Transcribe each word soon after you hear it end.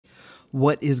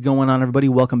What is going on, everybody?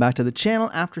 Welcome back to the channel.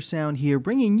 After Sound here,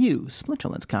 bringing you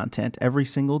Splinterlands content every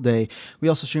single day. We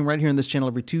also stream right here in this channel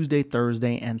every Tuesday,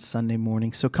 Thursday, and Sunday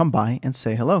morning, so come by and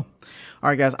say hello. All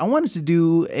right, guys, I wanted to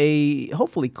do a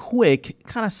hopefully quick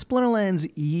kind of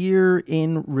Splinterlands year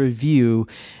in review,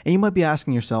 and you might be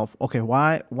asking yourself, okay,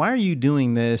 why are you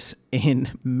doing this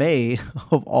in May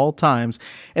of all times?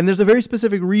 And there's a very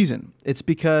specific reason. It's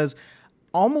because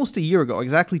almost a year ago,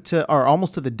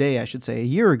 almost to the day, I should say, a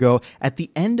year ago, at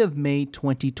the end of May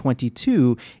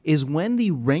 2022 is when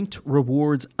the ranked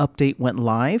rewards update went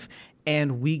live,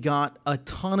 and we got a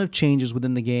ton of changes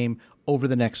within the game over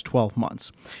the next 12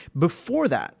 months. Before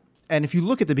that, and if you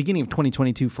look at the beginning of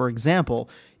 2022, for example,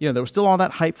 there was still all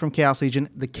that hype from Chaos Legion.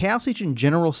 The Chaos Legion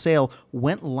general sale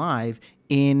went live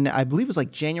in, I believe it was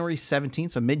like January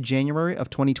 17th, so mid-January of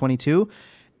 2022.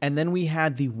 And then we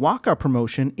had the Waka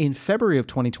promotion in February of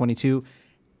 2022,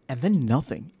 and then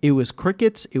nothing. It was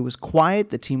crickets. It was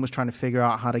quiet. The team was trying to figure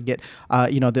out how to get,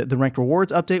 the ranked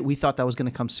rewards update. We thought that was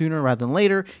going to come sooner rather than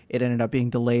later. It ended up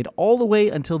being delayed all the way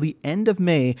until the end of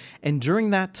May. And during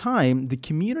that time, the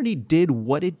community did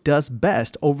what it does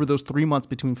best over those 3 months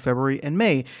between February and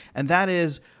May, and that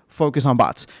is focus on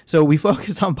bots. So we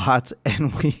focused on bots,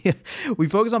 and we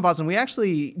focused on bots, and we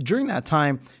actually, during that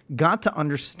time, got to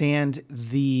understand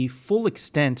the full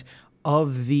extent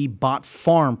of the bot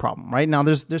farm problem, right? Now,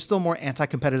 there's still more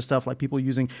anti-competitive stuff, like people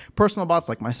using personal bots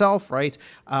like myself, right?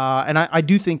 And I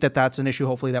do think that that's an issue,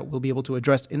 hopefully, that we'll be able to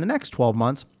address in the next 12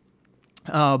 months.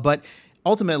 But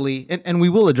ultimately, and we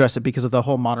will address it because of the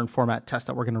whole modern format test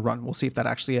that we're going to run. We'll see if that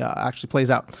actually plays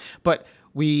out. But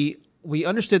we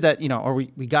understood that, or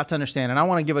we got to understand, and I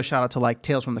want to give a shout out to like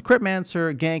Tales from the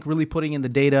Cryptmancer, Gank, really putting in the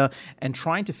data and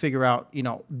trying to figure out,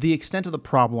 the extent of the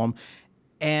problem.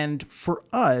 And for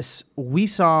us, we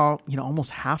saw,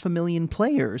 almost 500,000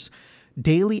 players,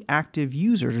 daily active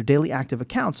users or daily active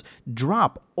accounts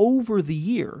drop over the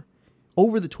year,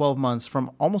 over the 12 months, from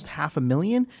almost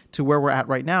 500,000 to where we're at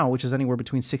right now, which is anywhere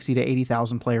between 60 to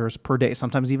 80,000 players per day,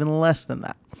 sometimes even less than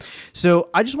that.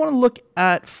 So I just want to look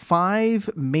at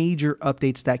 5 major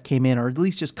updates that came in, or at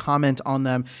least just comment on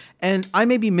them. And I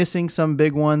may be missing some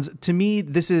big ones. To me,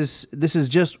 this is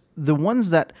just the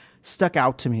ones that stuck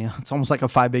out to me. It's almost like a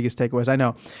 5 biggest takeaways, I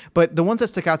know. But the ones that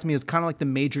stuck out to me is kind of like the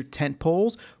major tent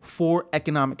poles for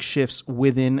economic shifts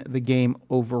within the game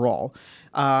overall.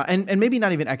 And maybe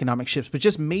not even economic shifts, but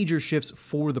just major shifts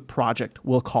for the project,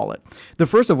 we'll call it. The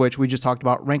first of which we just talked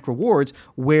about, ranked rewards,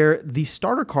 where the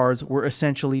starter cards were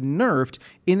essentially nerfed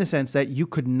in the sense that you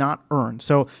could not earn.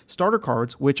 So starter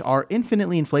cards, which are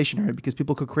infinitely inflationary because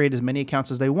people could create as many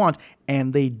accounts as they want,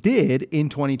 and they did in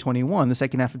 2021, the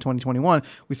second half of 2021,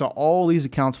 we saw all these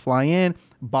accounts fly in.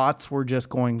 Bots were just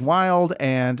going wild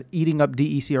and eating up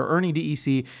DEC or earning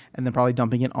DEC and then probably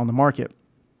dumping it on the market.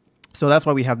 So that's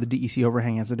why we have the DEC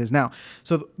overhang as it is now.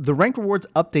 So the ranked rewards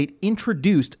update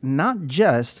introduced not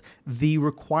just the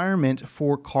requirement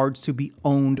for cards to be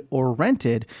owned or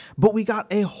rented, but we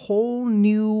got a whole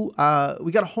new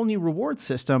reward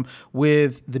system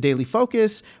with the daily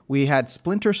focus. We had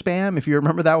splinter spam. If you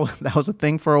remember, that was a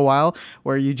thing for a while,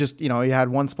 where you just, you had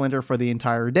one splinter for the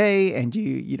entire day, and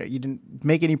you didn't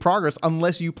make any progress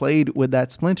unless you played with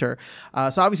that splinter.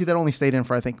 So obviously that only stayed in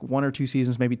for, I think, 1 or 2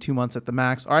 seasons, maybe 2 months at the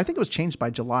max, or I think it was changed by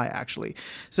July, actually.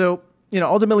 So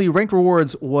ultimately, ranked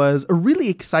rewards was a really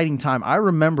exciting time. I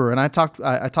remember, and I talk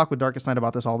with Darkest Night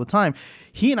about this all the time.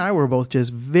 He and I were both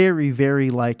just very, very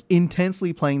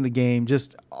intensely playing the game,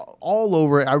 just all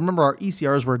over it. I remember our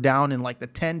ECRs were down in like the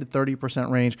 10 to 30%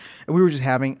 range, and we were just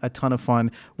having a ton of fun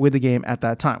with the game at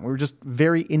that time. We were just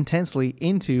very intensely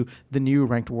into the new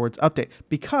ranked rewards update,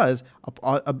 because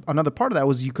another part of that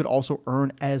was you could also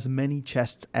earn as many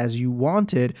chests as you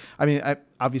wanted. I mean,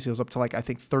 obviously it was up to I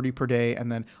think 30 per day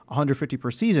and then 150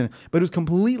 per season, but it was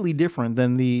completely different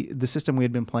than the system we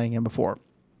had been playing in before.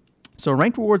 So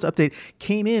ranked rewards update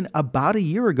came in about a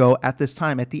year ago at this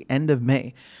time, at the end of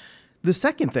May. The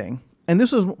second thing, and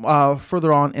this was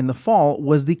further on in the fall,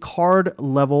 was the card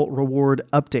level reward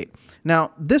update.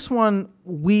 Now, this one,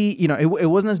 it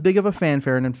wasn't as big of a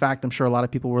fanfare, and in fact, I'm sure a lot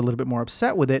of people were a little bit more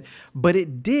upset with it, but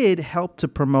it did help to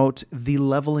promote the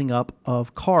leveling up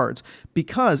of cards,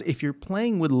 because if you're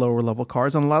playing with lower level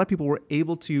cards, and a lot of people were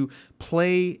able to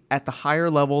play at the higher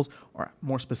levels, or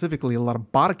more specifically, a lot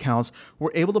of bot accounts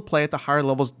were able to play at the higher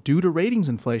levels due to ratings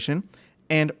inflation,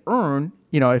 and earn,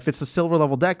 if it's a silver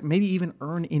level deck, maybe even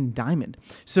earn in diamond.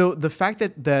 So the fact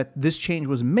that this change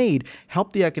was made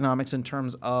helped the economics in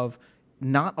terms of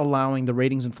not allowing the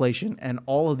ratings inflation and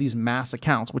all of these mass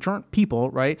accounts, which aren't people,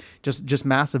 right? Just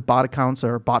massive bot accounts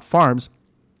or bot farms,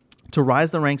 to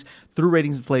rise the ranks through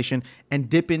ratings inflation and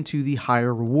dip into the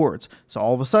higher rewards. So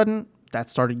all of a sudden, that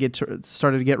started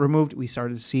to get removed. We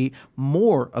started to see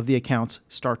more of the accounts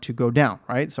start to go down,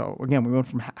 right? So again, we went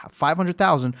from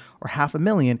 500,000 or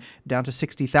 500,000 down to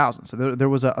 60,000. So there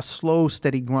was a slow,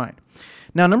 steady grind.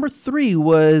 Now, number 3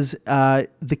 was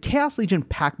the Chaos Legion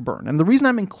pack burn. And the reason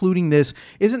I'm including this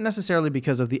isn't necessarily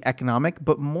because of the economic,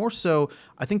 but more so,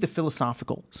 I think, the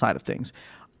philosophical side of things.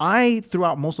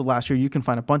 Throughout most of last year, you can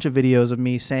find a bunch of videos of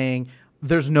me saying,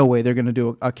 there's no way they're going to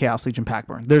do a Chaos Legion pack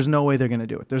burn. There's no way they're going to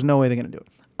do it. There's no way they're going to do it.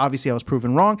 Obviously, I was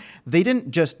proven wrong. They didn't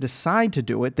just decide to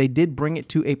do it. They did bring it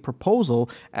to a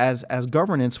proposal as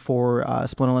governance for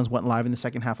Splinterlands went live in the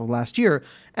second half of last year.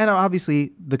 And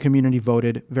obviously, the community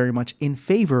voted very much in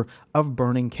favor of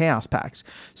burning Chaos packs.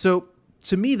 So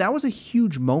to me, that was a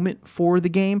huge moment for the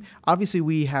game. Obviously,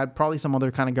 we had probably some other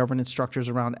kind of governance structures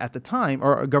around at the time,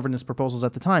 or governance proposals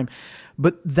at the time.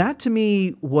 But that to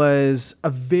me was a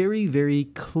very, very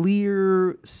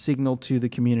clear signal to the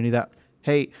community that,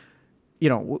 hey, you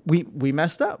know, we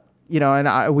messed up. You know,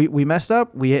 and we messed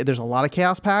up. There's a lot of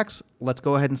Chaos packs. Let's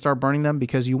go ahead and start burning them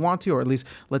because you want to, or at least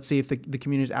let's see if the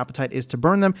community's appetite is to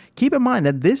burn them. Keep in mind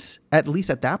that this, at least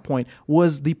at that point,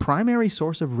 was the primary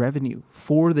source of revenue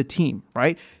for the team,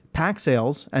 right? Pack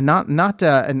sales, and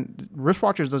and Rift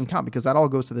Watchers doesn't count because that all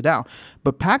goes to the DAO.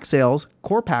 But pack sales,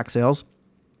 core pack sales,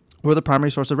 were the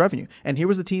primary source of revenue. And here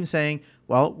was the team saying,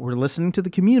 well, we're listening to the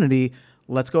community.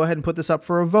 Let's go ahead and put this up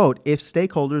for a vote. If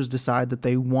stakeholders decide that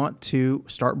they want to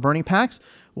start burning packs,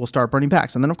 we'll start burning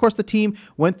packs. And then, of course, the team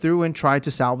went through and tried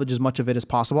to salvage as much of it as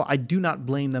possible. I do not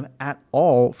blame them at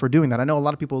all for doing that. I know a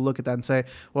lot of people look at that and say,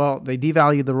 well, they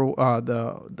devalue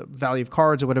the value of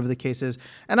cards or whatever the case is.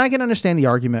 And I can understand the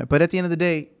argument. But at the end of the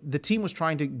day, the team was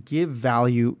trying to give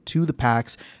value to the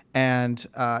packs and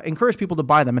encourage people to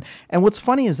buy them. And what's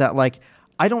funny is that, like,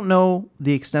 I don't know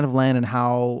the extent of land and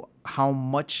how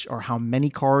much or how many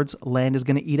cards land is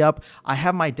going to eat up. I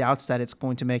have my doubts that it's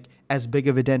going to make as big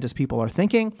of a dent as people are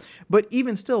thinking. But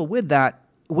even still with that,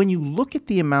 when you look at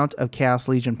the amount of Chaos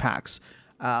Legion packs,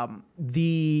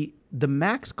 the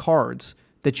max cards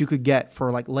that you could get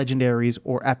for like legendaries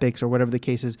or epics or whatever the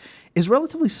case is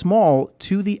relatively small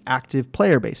to the active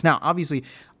player base. Now, obviously,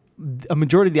 a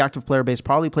majority of the active player base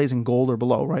probably plays in gold or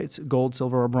below, right? It's gold,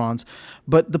 silver, or bronze.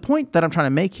 But the point that I'm trying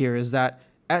to make here is that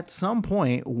at some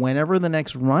point, whenever the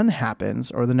next run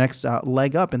happens or the next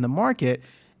leg up in the market,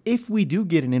 if we do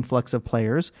get an influx of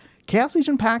players, Chaos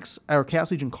Legion packs, or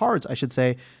Chaos Legion cards, I should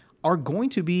say, are going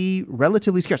to be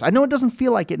relatively scarce. I know it doesn't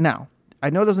feel like it now.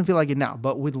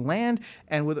 But with land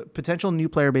and with a potential new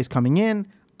player base coming in,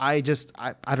 I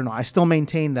don't know. I still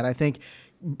maintain that I think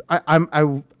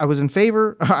I was in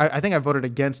favor. I think I voted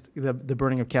against the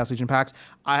burning of Chaos Legion packs.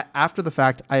 After the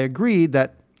fact, I agreed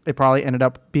that it probably ended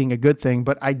up being a good thing,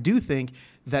 but I do think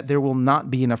that there will not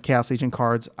be enough Chaos Legion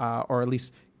cards, or at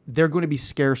least they're going to be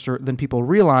scarcer than people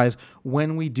realize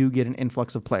when we do get an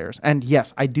influx of players. And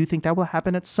yes, I do think that will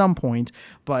happen at some point,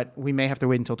 but we may have to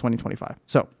wait until 2025.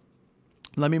 So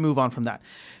let me move on from that.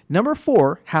 Number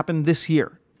 4 happened this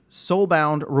year.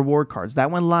 Soulbound reward cards.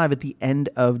 That went live at the end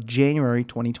of January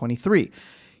 2023.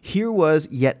 Here was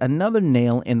yet another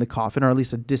nail in the coffin, or at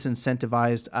least a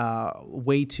disincentivized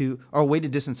way to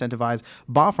disincentivize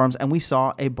bot farms, and we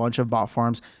saw a bunch of bot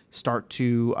farms start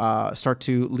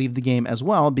to leave the game as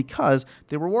well because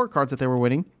the reward cards that they were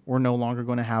winning were no longer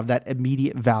going to have that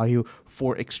immediate value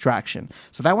for extraction.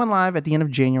 So that went live at the end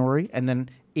of January, and then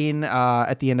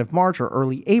at the end of March or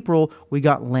early April, we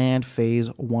got Land Phase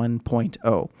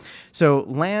 1.0. So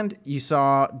Land, you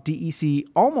saw DEC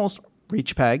almost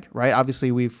reach peg, right?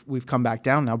 Obviously, we've come back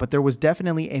down now, but there was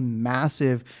definitely a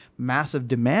massive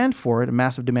demand for it, a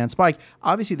massive demand spike.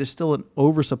 Obviously, there's still an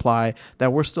oversupply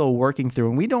that we're still working through,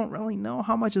 and we don't really know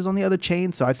how much is on the other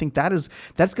chain. So I think that's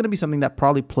going to be something that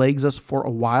probably plagues us for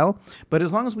a while. But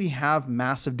as long as we have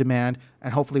massive demand,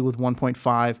 and hopefully with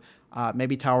 1.5,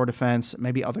 maybe tower defense,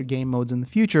 maybe other game modes in the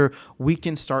future, we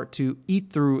can start to eat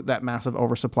through that massive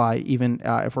oversupply, even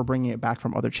if we're bringing it back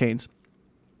from other chains.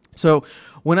 So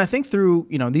when I think through,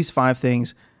 these 5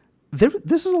 things,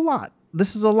 this is a lot.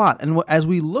 This is a lot. And as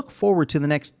we look forward to the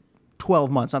next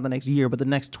 12 months, not the next year, but the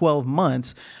next 12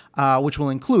 months, which will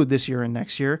include this year and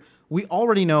next year, we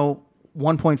already know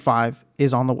 1.5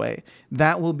 is on the way.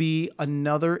 That will be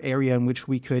another area in which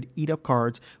we could eat up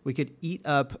cards. We could eat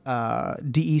up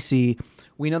DEC.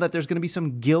 We know that there's going to be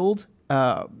some guild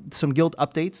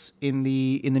updates in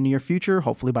the near future,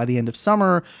 hopefully by the end of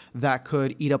summer, that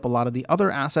could eat up a lot of the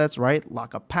other assets, right?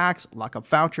 Lock up packs, lock up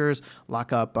vouchers,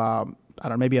 lock up,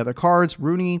 maybe other cards,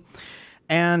 Rooney.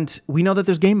 And we know that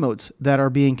there's game modes that are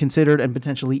being considered and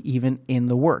potentially even in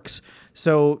the works.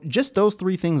 So just those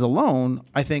three things alone,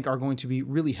 I think, are going to be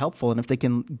really helpful. And if they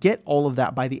can get all of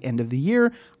that by the end of the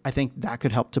year, I think that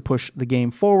could help to push the game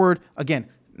forward. Again,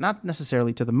 not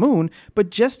necessarily to the moon, but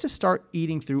just to start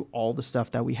eating through all the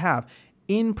stuff that we have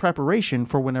in preparation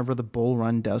for whenever the bull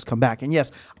run does come back. And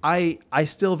yes, I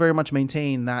still very much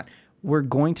maintain that we're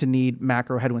going to need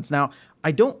macro headwinds. Now,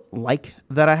 I don't like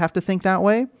that I have to think that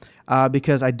way,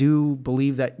 because I do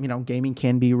believe that, gaming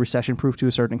can be recession proof to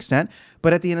a certain extent.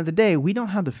 But at the end of the day, we don't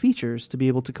have the features to be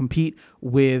able to compete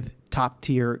with top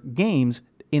tier games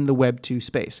in the Web 2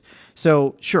 space.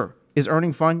 So sure, is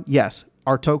earning fun? Yes.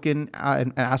 Are token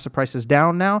and asset prices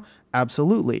down now?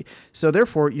 Absolutely. So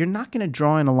therefore, you're not going to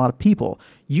draw in a lot of people.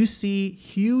 You see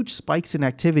huge spikes in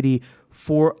activity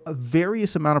for a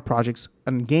various amount of projects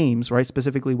and games, right?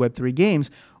 Specifically Web3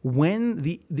 games, when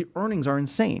the earnings are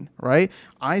insane, right?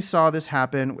 I saw this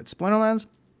happen with Splinterlands.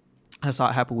 I saw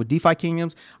it happen with DeFi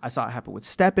Kingdoms. I saw it happen with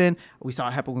Stepin. We saw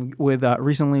it happen with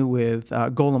recently with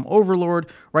Golem Overlord,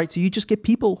 right? So you just get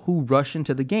people who rush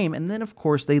into the game, and then of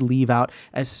course they leave out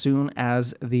as soon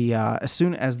as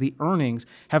the earnings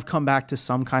have come back to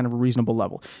some kind of a reasonable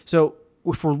level. So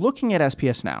if we're looking at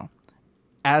SPS now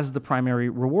as the primary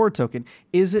reward token,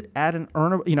 is it at an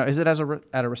is it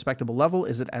at a respectable level?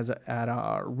 Is it at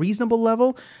a reasonable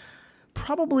level?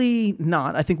 Probably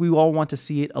not. I think we all want to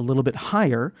see it a little bit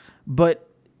higher, but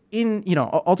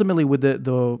ultimately with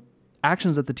the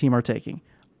actions that the team are taking,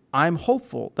 I'm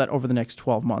hopeful that over the next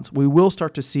 12 months, we will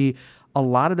start to see a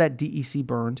lot of that DEC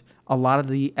burned, a lot of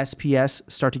the SPS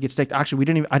start to get staked.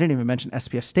 Actually, I didn't even mention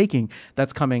SPS staking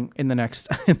that's coming in the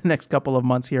next couple of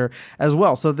months here as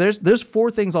well. So there's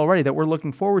 4 things already that we're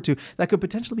looking forward to that could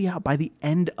potentially be out by the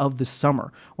end of the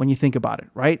summer when you think about it,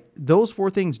 right? Those 4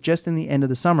 things just in the end of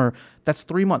the summer, that's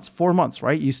 3 months, 4 months,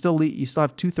 right? You still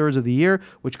have 2/3 of the year,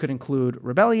 which could include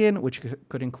Rebellion, which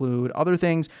could include other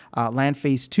things, Land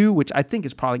Phase 2, which I think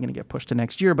is probably going to get pushed to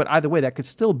next year, but either way, that could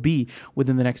still be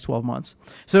within the next 12 months.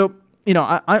 So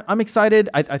I'm excited.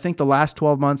 I think the last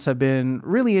 12 months have been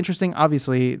really interesting.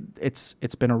 Obviously, it's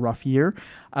been a rough year.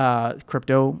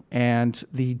 Crypto and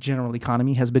the general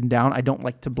economy has been down. I don't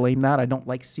like to blame that. I don't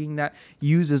like seeing that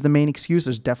used as the main excuse.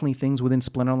 There's definitely things within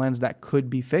Splinterlands that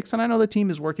could be fixed, and I know the team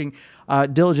is working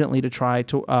diligently to try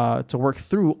to work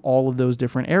through all of those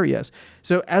different areas.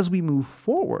 So as we move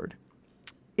forward,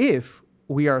 if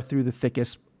we are through the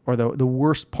thickest or the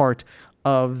worst part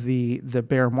of the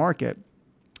bear market,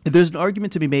 there's an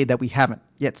argument to be made that we haven't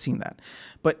yet seen that.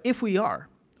 But if we are,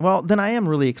 well, then I am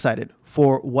really excited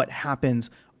for what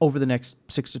happens over the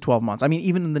next 6 to 12 months. I mean,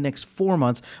 even in the next 4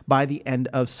 months by the end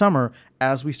of summer,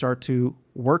 as we start to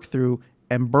work through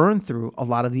and burn through a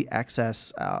lot of the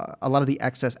excess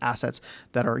assets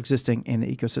that are existing in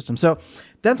the ecosystem. So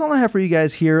that's all I have for you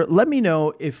guys here. Let me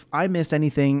know if I missed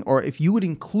anything or if you would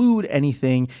include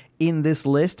anything in this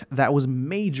list that was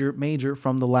major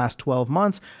from the last 12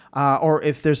 months, or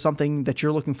if there's something that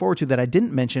you're looking forward to that I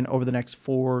didn't mention over the next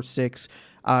 4, 6,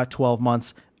 12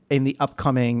 months in the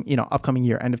upcoming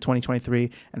year, end of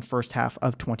 2023 and first half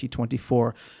of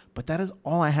 2024. But that is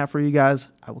all I have for you guys.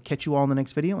 I will catch you all in the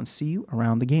next video and see you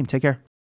around the game. Take care.